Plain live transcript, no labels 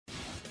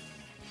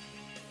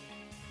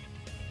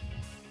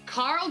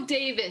Carl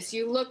Davis,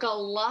 you look a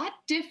lot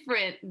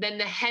different than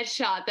the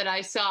headshot that I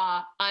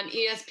saw on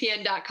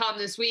ESPN.com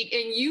this week.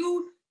 And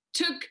you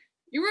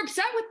were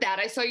upset with that.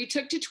 I saw you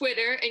took to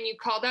Twitter and you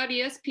called out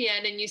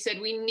ESPN and you said,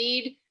 we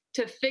need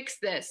to fix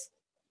this.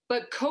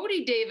 But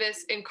Cody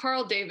Davis and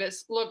Carl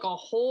Davis look a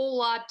whole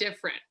lot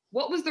different.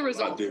 What was the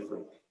result?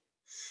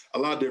 A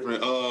lot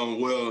different.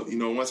 Well,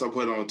 once I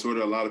put it on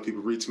Twitter, a lot of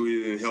people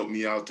retweeted and helped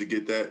me out to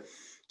get that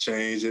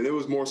change. And it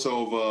was more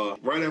so of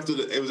right after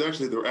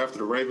after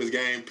the Ravens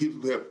game,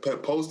 people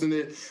kept posting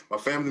it. My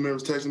family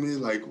members texting me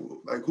like,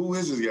 who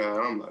is this guy? And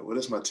I'm like, well,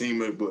 that's my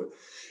teammate, but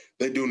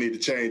they do need to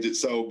change it.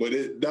 So, but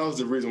that was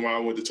the reason why I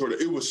went to Twitter.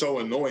 It was so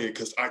annoying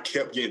because I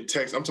kept getting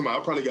texts. I'm talking about,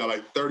 I probably got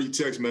like 30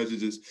 text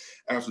messages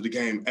after the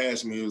game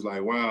asking me. It was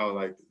like, wow,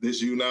 like this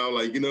you now?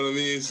 Like, you know what I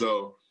mean?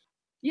 So.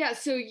 Yeah,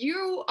 so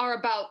you are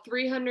about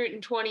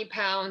 320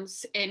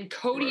 pounds, and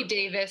Cody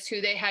Davis,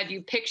 who they had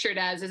you pictured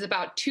as, is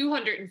about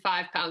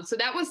 205 pounds. So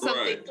that was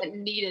something that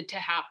needed to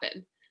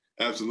happen.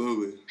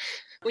 Absolutely.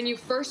 When you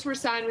first were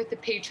signed with the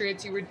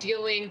Patriots, you were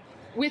dealing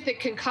with a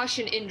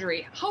concussion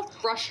injury. How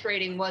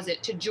frustrating was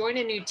it to join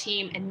a new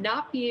team and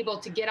not be able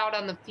to get out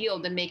on the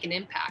field and make an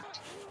impact?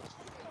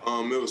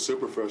 It was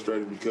super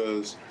frustrating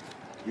because,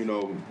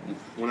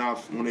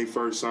 when they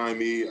first signed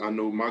me, I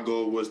know my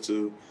goal was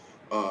to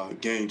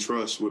gain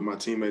trust with my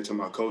teammates and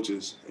my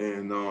coaches.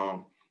 And,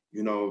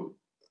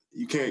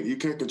 you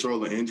can't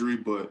control an injury,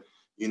 but,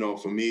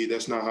 for me,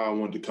 that's not how I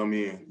wanted to come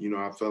in.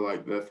 I felt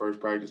like that first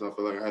practice, I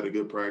felt like I had a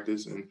good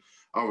practice and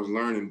I was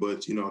learning,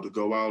 but, to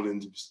go out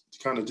and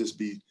kind of just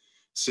be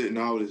sitting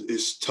out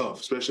is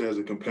tough, especially as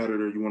a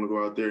competitor. You want to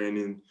go out there and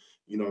then,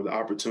 the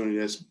opportunity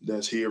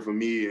that's here for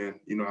me. And,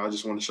 I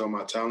just want to show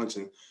my talents.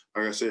 And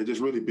like I said, just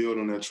really build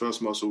on that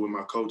trust muscle with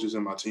my coaches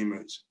and my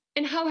teammates.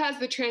 And how has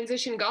the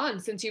transition gone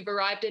since you've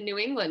arrived in New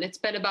England? It's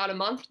been about a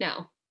month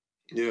now.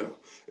 Yeah,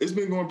 it's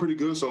been going pretty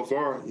good so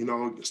far.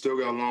 Still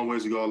got a long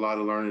ways to go, a lot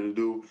of learning to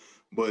do.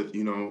 But,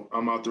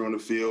 I'm out there on the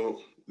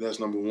field. That's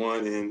number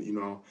one.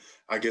 And,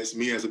 I guess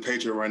me as a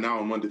Patriot right now,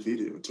 I'm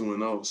undefeated,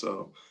 2-0.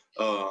 So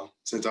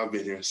since I've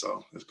been here,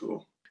 so that's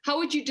cool. How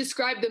would you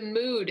describe the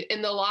mood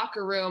in the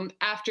locker room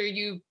after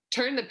you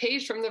turned the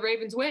page from the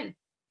Ravens win?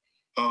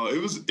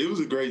 It was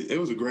a great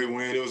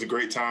win. It was a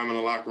great time in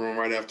the locker room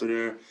right after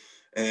there.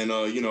 And,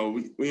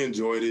 we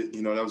enjoyed it.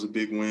 That was a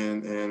big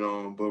win.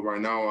 And but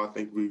right now I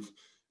think we've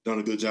done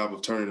a good job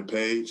of turning the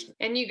page.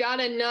 And you got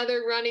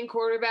another running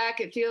quarterback.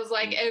 It feels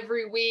like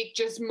every week,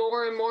 just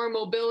more and more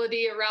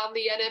mobility around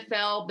the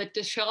NFL. But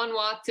Deshaun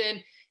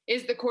Watson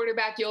is the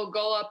quarterback you'll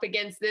go up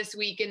against this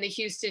week in the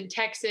Houston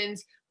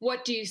Texans.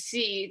 What do you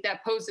see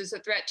that poses a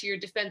threat to your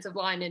defensive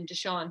line in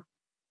Deshaun?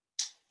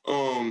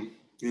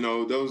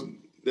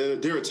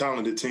 They're a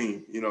talented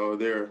team.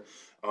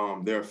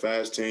 They're a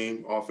fast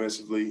team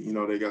offensively.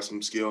 They got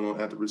some skill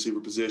at the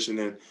receiver position,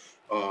 and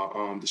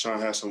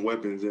Deshaun has some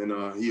weapons, and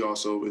he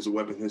also is a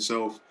weapon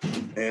himself.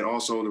 And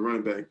also the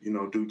running back,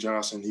 Duke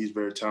Johnson, he's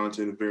very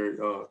talented and very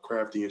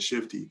crafty and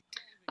shifty.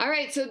 All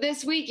right, so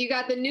this week you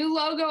got the new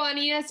logo on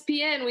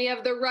ESPN. We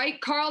have the right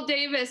Carl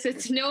Davis.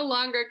 It's no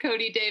longer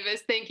Cody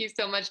Davis. Thank you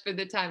so much for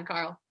the time,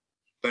 Carl.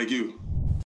 Thank you.